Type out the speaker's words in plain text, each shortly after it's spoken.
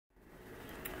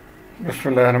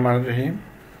बिस्मिल्लाहिर्रहमानिर्रहीम।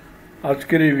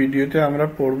 আজকের এই ভিডিওতে আমরা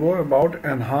পড়ব অ্যাবাউট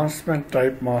এনহান্সমেন্ট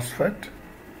টাইপ মসফেট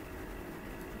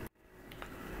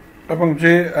এবং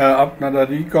যে আপনারা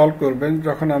রিকল করবেন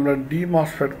যখন আমরা ডি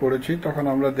মসফেট পড়েছি তখন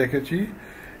আমরা দেখেছি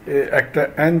একটা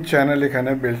এন চ্যানেল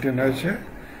এখানে বিল্ট ইন হয়েছে,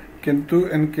 কিন্তু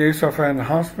in case of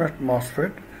enhancement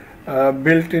MOSFET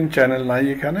built in channel নাই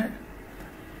এখানে।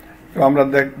 তো আমরা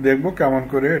দেখব কেমন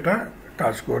করে এটা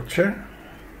কাজ করছে।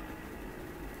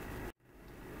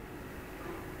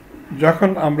 যখন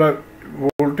আমরা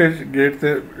ভোল্টেজ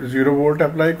গেটে 0 ভোল্ট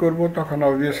অ্যাপ্লাই করব তখন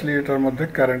অবভিয়াসলি এটার মধ্যে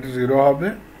কারেন্ট 0 হবে,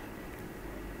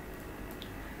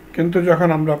 কিন্তু যখন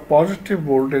আমরা পজিটিভ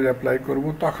ভোল্টেজ অ্যাপ্লাই করব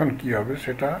তখন কি হবে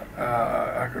সেটা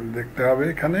এখন দেখতে হবে।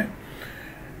 এখানে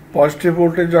পজিটিভ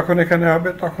ভোল্টেজ যখন এখানে হবে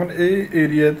তখন এই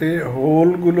এরিয়াতে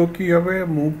হোলগুলো কি হবে,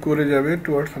 মুভ করে যাবে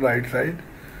towards right side,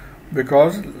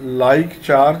 because like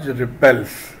charge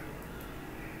রিপেলস.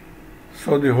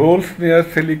 So the holes near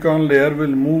silicon layer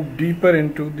will move deeper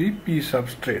into the P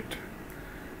substrate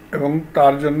এবং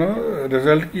তার জন্য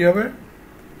রেজাল্ট কি হবে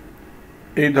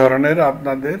এই ধরনের।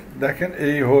 আপনাদের দেখেন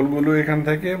এই হোলগুলো এখান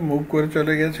থেকে মুভ করে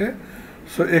চলে গেছে,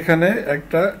 সো এখানে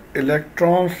একটা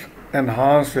ইলেকট্রনস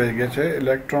এনহান্স হয়ে গেছে,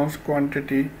 ইলেকট্রনস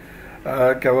কোয়ান্টিটি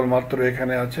কেবলমাত্র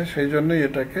এখানে আছে, সেই জন্যই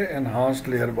এটাকে এনহান্সড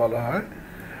লেয়ার বলা হয়।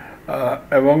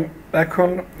 এবং এখন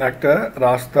একটা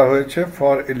রাস্তা হয়েছে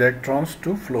for electrons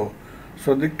two flow.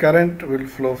 So the current will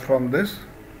flow from this.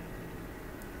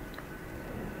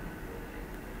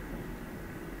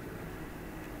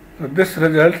 So this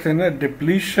results in a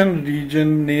depletion region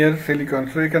near silicon.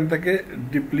 So এখান থেকে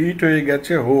ডিপ্লিট হয়ে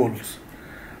গেছে হোলস,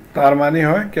 তার মানে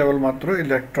হয় কেবলমাত্র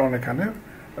ইলেকট্রন এখানে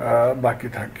বাকি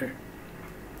থাকে।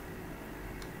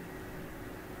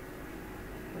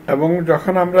 এবং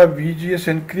যখন আমরা ভিজিএস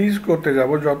ইনক্রিজ করতে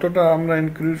যাব, যতটা আমরা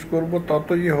ইনক্রিজ করব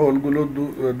ততই হোলগুলো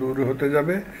দূর হতে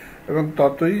যাবে এবং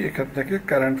ততই এখান থেকে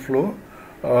কারেন্ট ফ্লো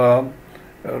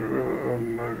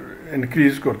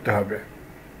ইনক্রিজ করতে হবে।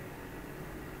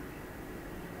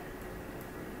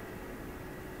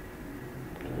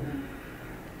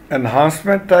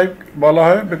 এনহান্সমেন্ট টাইপ বলা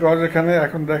হয় বিকজ এখানে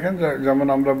এখন দেখেন যেমন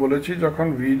আমরা বলেছি যখন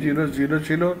V0 0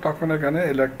 ছিল তখন এখানে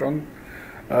ইলেকট্রন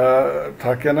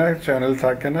থাকে না, চ্যানেল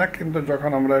থাকে না, কিন্তু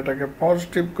যখন আমরা এটাকে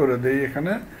পজিটিভ করে দিই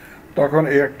এখানে তখন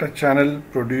এই একটা চ্যানেল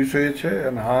প্রডিউস হয়েছে,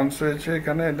 এনহান্স হয়েছে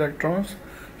এখানে ইলেকট্রনস,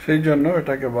 সেই জন্য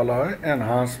এটাকে বলা হয়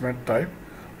এনহান্সমেন্ট টাইপ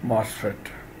মসফেট।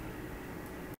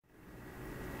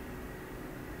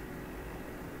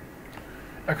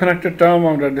 এখন একটা টার্ম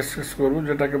আমরা ডিসকাস করব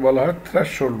যেটাকে বলা হয়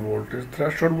থ্রেশহোল্ড ভোল্টেজ।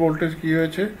 থ্রেশহোল্ড ভোল্টেজ কি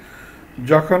হয়েছে,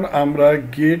 যখন আমরা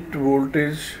গেট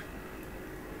ভোল্টেজ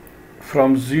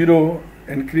ফ্রম 0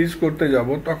 ইনক্রিজ করতে যাব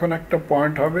তখন একটা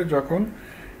পয়েন্ট হবে যখন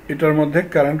এটার মধ্যে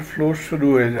কারেন্ট ফ্লো শুরু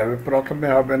হয়ে যাবে। প্রথমে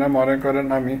হবে না, মনে করেন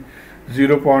আমি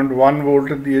 0.1 ভোল্ট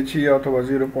দিয়েছি অথবা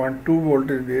 0.2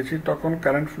 ভোল্টেজ দিয়েছি, তখন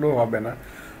কারেন্ট ফ্লো হবে না।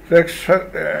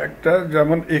 একটা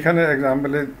যেমন এখানে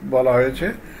এক্সাম্পলে বলা হয়েছে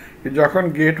যখন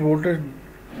গেট ভোল্টেজ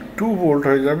 2 ভোল্ট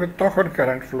হয়ে যাবে তখন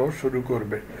কারেন্ট ফ্লো শুরু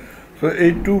করবে। সো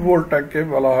এই 2 ভোল্টটাকে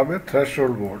বলা হবে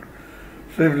threshold volt.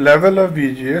 So if level of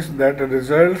VGS that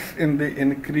results in the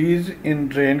increase in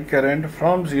drain current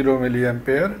from 0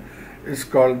 milliampere is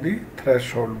called the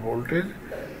threshold voltage,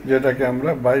 যেটাকে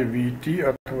আমরা by VT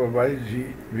অথবা by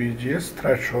VGS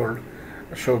threshold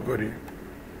শো করি।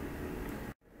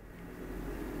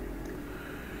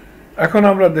 এখন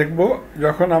আমরা দেখব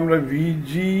যখন আমরা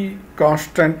VG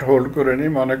কনস্ট্যান্ট হোল্ড করে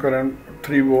নিই, মনে করেন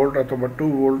 3 ভোল্ট অথবা 2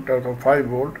 ভোল্ট অথবা 5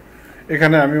 ভোল্ট,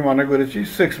 এখানে আমি মনে করেছি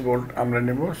 6 ভোল্ট আমরা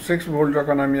নেব। 6 ভোল্ট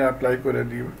যখন আমি অ্যাপ্লাই করে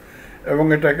দিব এবং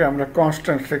এটাকে আমরা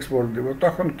কনস্ট্যান্ট 6 ভোল্ট দিব,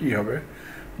 তখন কি হবে,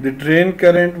 the drain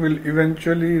current will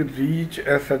eventually reach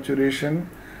a saturation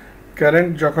current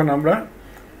যখন আমরা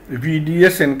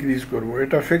VDS ইনক্রিজ করব।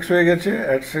 এটা ফিক্স হয়ে গেছে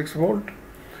at 6 ভোল্ট,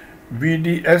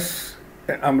 VDS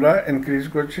আমরা ইনক্রিজ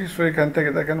করছি। সো এখান থেকে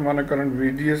দেখেন মনে করেন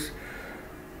VDS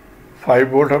 5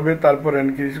 ভোল্ট হবে, তারপর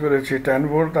ইনক্রিজ করেছি 10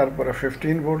 ভোল্ট, তারপরে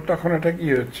 15 ভোল্ট, তখন এটা কি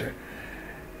হচ্ছে,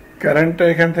 কারেন্টটা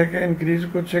এখান থেকে ইনক্রিজ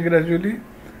করছে গ্র্যাজুয়ালি,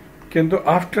 কিন্তু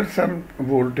আফটার সাম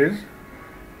ভোল্টেজ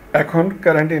এখন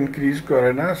কারেন্ট ইনক্রিজ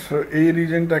করে না। সো এই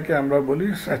রিজনটাকে আমরা বলি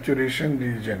স্যাচুরেশন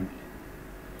রিজন,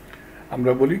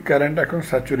 আমরা বলি কারেন্ট এখন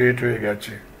স্যাচুরেট হয়ে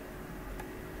গেছে।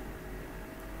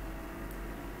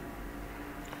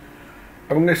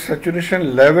 এবং এই স্যাচুরেশন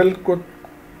লেভেল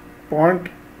পয়েন্ট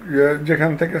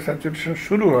যেখান থেকে স্যাচুরেশন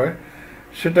শুরু হয়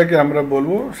সেটাকে আমরা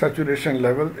বলবো স্যাচুরেশন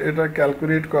লেভেল। এটা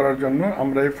ক্যালকুলেট করার জন্য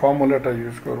আমরা এই ফর্মুলাটা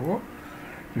ইউজ করব,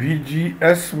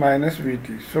 VGS মাইনাস VT।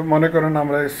 সো মনে করেন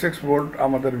আমরা 6 ভোল্ট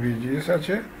আমাদের VGS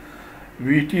আছে,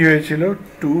 VT হয়েছিল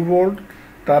 2 ভোল্ট,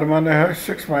 তার মানে হয়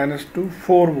 6 মাইনাস 2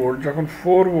 4 ভোল্ট। যখন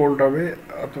 4 ভোল্ট হবে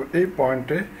অথবা এই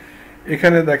পয়েন্টে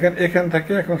এখানে দেখেন এখান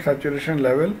থেকে এখন স্যাচুরেশন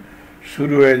লেভেল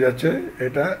শুরু হয়ে যাচ্ছে,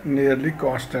 এটা নিয়ারলি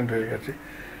কনস্ট্যান্ট হয়ে গেছে।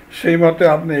 সেই মতে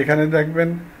আপনি এখানে দেখবেন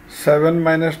 7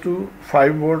 - 2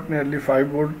 5 ভোল্ট, নিয়ারলি 5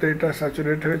 ভোল্টে এটা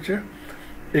স্যাচুরেট হয়েছে,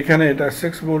 এখানে এটা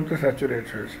 6 ভোল্টে স্যাচুরেট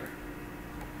হয়েছে।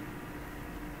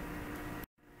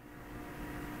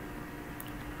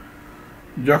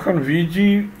 যখন ভিজি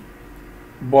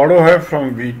বড় হয় ফ্রম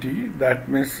ভিটি, দ্যাট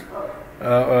মিনস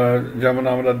যেমন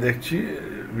আমরা দেখছি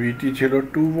ভিটি ছিল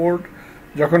 2 ভোল্ট,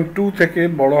 যখন 2 থেকে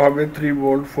বড় হবে 3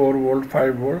 ভোল্ট 4 ভোল্ট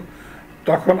 5 ভোল্ট,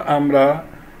 তখন আমরা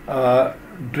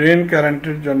ড্রেন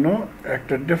কারেন্টের জন্য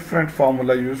একটা ডিফারেন্ট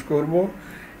ফর্মুলা ইউজ করব।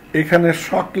 এখানে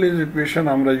শকলেজ ইকুয়েশন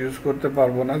আমরা ইউজ করতে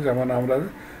পারবো না, যেমন আমরা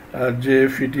যে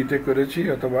ফিটিতে করেছি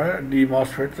অথবা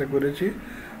ডি-মসফেটে করেছি।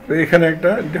 তো এখানে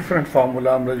একটা ডিফারেন্ট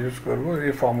ফর্মুলা আমরা ইউজ করব,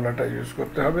 এই ফর্মুলাটা ইউজ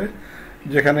করতে হবে,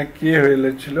 যেখানে কে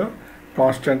হয়েছিল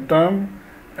constant term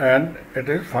and it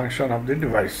is function of the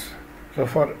device. So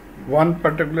for one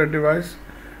particular device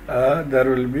there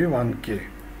will be 1k.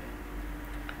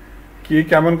 কি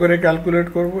কেমন করে ক্যালকুলেট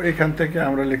করব? এখান থেকে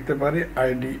আমরা লিখতে পারি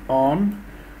আইডি অন,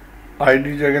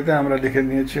 আইডি জায়গাতে আমরা লিখে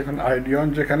নিয়েছি এখন আইডি অন,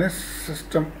 যেখানে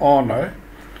সিস্টেম অন হয়,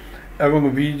 এবং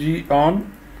ভিজি অন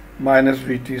মাইনাস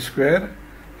ভিটি স্কোয়ার।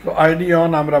 তো আইডি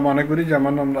অন আমরা মনে করি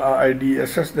যেমন আমরা আইডি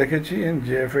এসএস দেখেছি ইন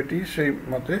জেএফএটি, সেই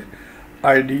মতে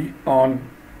আইডি অন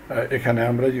এখানে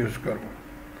আমরা ইউজ করব।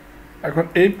 এখন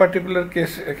এই পার্টিকুলার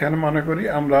কেস এখানে মনে করি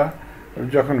আমরা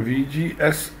যখন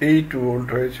ভিজিএস 8 ভোল্ট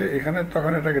হয়েছে এখানে,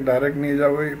 তখন এটাকে ডাইরেক্ট নিয়ে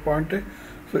যাবো এই পয়েন্টে।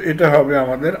 তো এটা হবে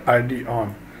আমাদের আইডি অন।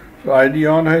 তো আইডি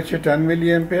অন হয়েছে 10 মিলি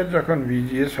অ্যাম্পিয়ার যখন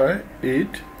ভিজিএস হয়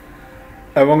 8,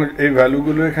 এবং এই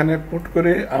ভ্যালুগুলো এখানে পুট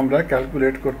করে আমরা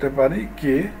ক্যালকুলেট করতে পারি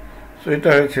কে। সো এটা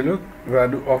হয়েছিল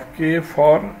value of K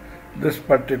for this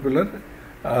particular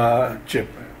chip.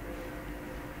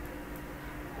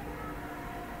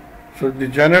 So the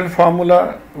general formula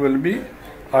will be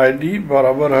ID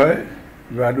বরাবর হয়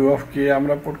ভ্যালু অফ কে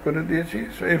আমরা পুট করে দিয়েছি।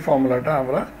 সো এই ফর্মুলাটা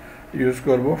আমরা ইউজ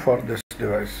করব ফর দিস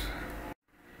ডিভাইস।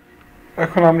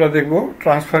 এখন আমরা দেখব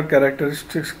ট্রান্সফার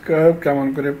ক্যারেক্টারিস্টিক্স কার্ভ কেমন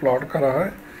করে প্লট করা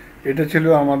হয়। এটা ছিল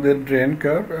আমাদের ড্রেন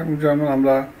কার্ভ, এবং যেমন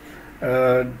আমরা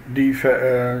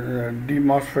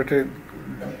ডি-মসফেটে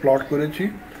প্লট করেছি,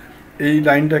 এই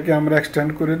লাইনটাকে আমরা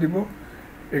এক্সটেন্ড করে দিব।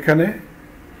 এখানে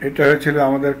এটা হয়েছিল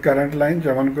আমাদের কারেন্ট লাইন,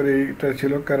 যেমন করে এটা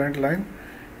ছিল কারেন্ট লাইন,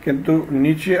 কিন্তু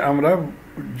নিচে আমরা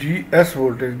GS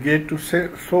voltage, gate to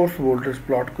source voltage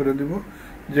plot করে দিব,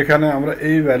 যেখানে আমরা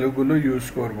এই ভ্যালুগুলো ইউজ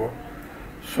করব।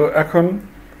 সো এখন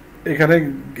এখানে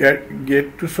গেট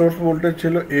টু সোর্স ভোল্টেজ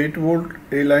ছিল 8 ভোল্ট,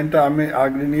 এই লাইনটা আমি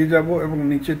আগে নিয়ে যাব এবং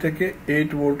নিচে থেকে 8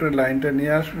 ভোল্টের লাইনটা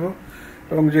নিয়ে আসব,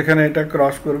 এবং যেখানে এটা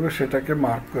ক্রস করবে সেটাকে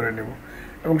মার্ক করে নেব,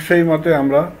 এবং সেই মতে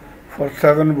আমরা ফর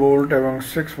 7 ভোল্ট এবং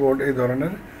 6 ভোল্ট এই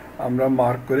ধরনের আমরা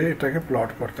মার্ক করে এটাকে প্লট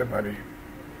করতে পারি।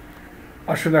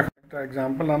 আসলে একটা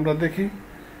এক্সাম্পল আমরা দেখি।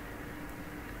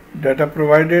 Data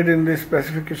provided in the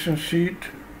specification sheet,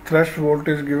 thresh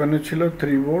voltage given ছিল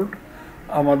 3 ভোল্ট,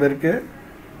 আমাদেরকে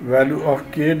ভ্যালু অফ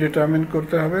কে ডিটারমিন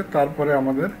করতে হবে, তারপরে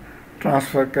আমাদের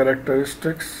ট্রান্সফার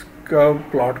ক্যারেক্টারিস্টিক্স কার্ভ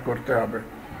প্লট করতে হবে।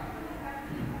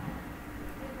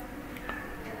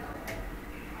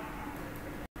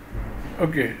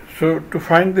 ওকে, so to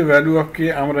find the value of কে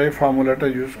আমরা এই ফর্মুলাটা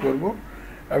ইউজ করব,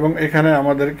 এবং এখানে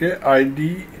আমাদেরকে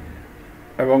আইডি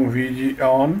এবং ভিজি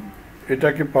অন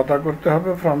এটাকে পতা করতে হবে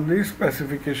from the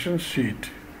specification sheet.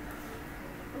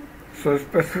 So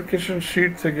specification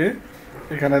sheet থেকে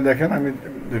এখানে দেখেন আমি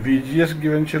ভিজিএস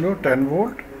গিভেন ছিল 10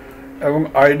 ভোল্ট এবং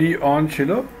আইডি অন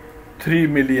ছিল 3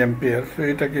 মিলি অ্যাম্পিয়ার। সো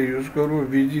এটাকে ইউজ করব,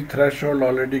 ভিজি থ্রেশহোল্ড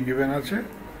অলরেডি গিভেন আছে।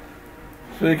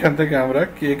 সো এখান থেকে আমরা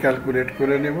কে ক্যালকুলেট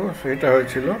করে নেব। সো এটা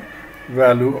হয়েছিল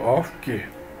ভ্যালু অফ কে।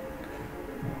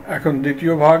 এখন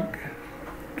দ্বিতীয় ভাগ,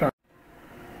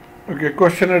 ওকে,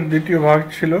 কোশ্চেনের দ্বিতীয় ভাগ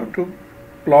ছিল টু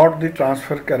প্লট দি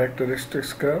ট্রান্সফার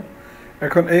ক্যারেক্টারিস্টিক্স কার্ভ।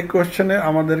 এখন এই কোশ্চেনে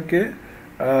আমাদেরকে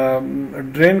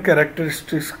ড্রেন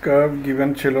ক্যারেক্টারিস্টিক্স কার্ভ গিভেন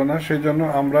ছিল না, সেই জন্য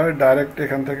আমরা ডাইরেক্ট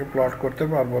এখান থেকে প্লট করতে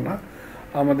পারবো না,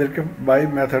 আমাদেরকে by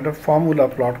method of formula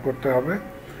plot করতে হবে।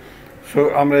 সো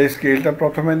আমরা এই স্কেলটা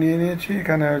প্রথমে নিয়ে নিয়েছি,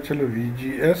 এখানে হয়েছিল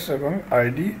ভিজিএস এবং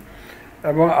আইডি,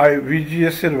 এবং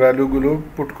ভিজিএস এর ভ্যালুগুলো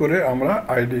পুট করে আমরা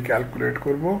আইডি ক্যালকুলেট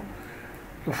করব।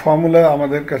 তো ফর্মুলা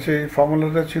আমাদের কাছে, এই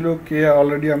ফর্মুলাটা ছিল কে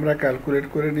অলরেডি আমরা ক্যালকুলেট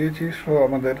করে নিয়েছি। সো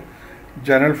আমাদের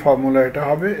জেনারেল ফর্মুলা এটা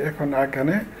হবে। এখন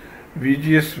এখানে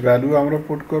ভিজিএস ভ্যালু আমরা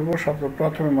পুট করব।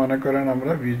 প্রথমে মনে করেন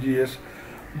আমরা ভিজিএস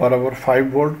বরাবর 5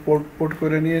 ভোল্ট পুট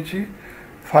করে নিয়েছি।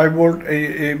 5 ভোল্ট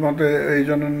এই মতে এই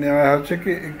জন্য নেওয়া হচ্ছে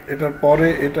কি এটার পরে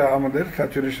এটা আমাদের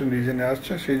স্যাচুরেশন রিজনে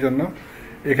আসছে, সেই জন্য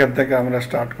এখান থেকে আমরা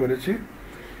স্টার্ট করেছি।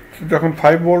 যখন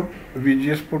 5 ভোল্ট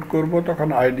ভিজিএস পুট করব তখন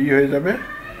আইডি হয়ে যাবে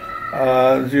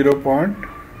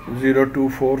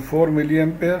 0.0244 মিলি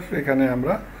অ্যাম্পিয়ার। এখানে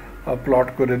আমরা প্লট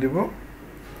করে দিব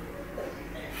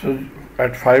সো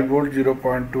অ্যাট 5 ভোল্ট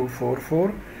 0.244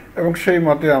 এবং সেই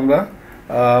মতে আমরা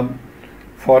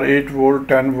for 8 volt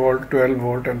 10 volt 12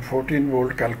 volt and 14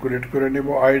 volt calculate করে নেব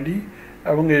আইডি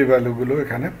এবং এই ভ্যালুগুলো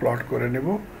এখানে প্লট করে নেব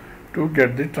to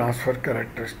get the transfer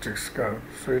characteristics curve.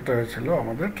 So এটা হয়েছিল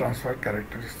আমাদের ট্রান্সফার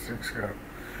ক্যারেক্টারিস্টিক্স কার্ভ।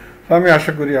 তো আমি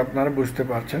আশা করি আপনারা বুঝতে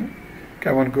পারছেন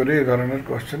কেমন করে এই ধরনের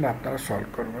কোশ্চেন আপনারা সলভ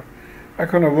করবেন।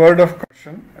 এখন word of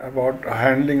question about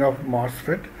handling of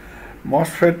MOSFET.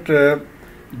 MOSFET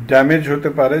damage হতে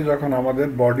পারে যখন আমাদের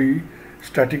বডি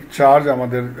স্ট্যাটিক চার্জ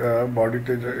আমাদের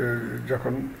বডিতে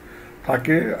যখন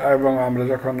থাকে এবং আমরা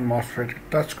যখন মসফেট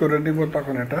টাচ করে নিব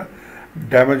তখন এটা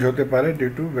ড্যামেজ হতে পারে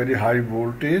due to very high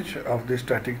voltage of the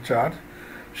static charge.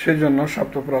 সেজন্য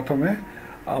সর্বপ্রথমে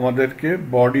আমাদেরকে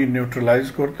বডি নিউট্রালাইজ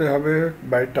করতে হবে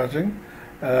by touching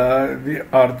the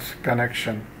earth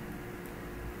connection.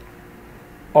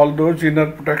 Although inner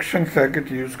protection circuit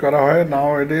use করা হয়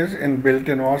nowadays in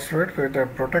built-in MOSFET, তো এটা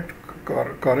প্রোটেক্ট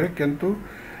করে, কিন্তু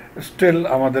স্টিল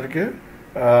আমাদেরকে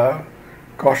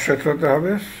কনসিয়াস হতে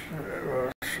হবে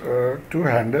টু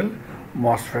হ্যান্ডেল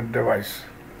MOSFET ডিভাইস।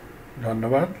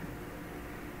 ধন্যবাদ।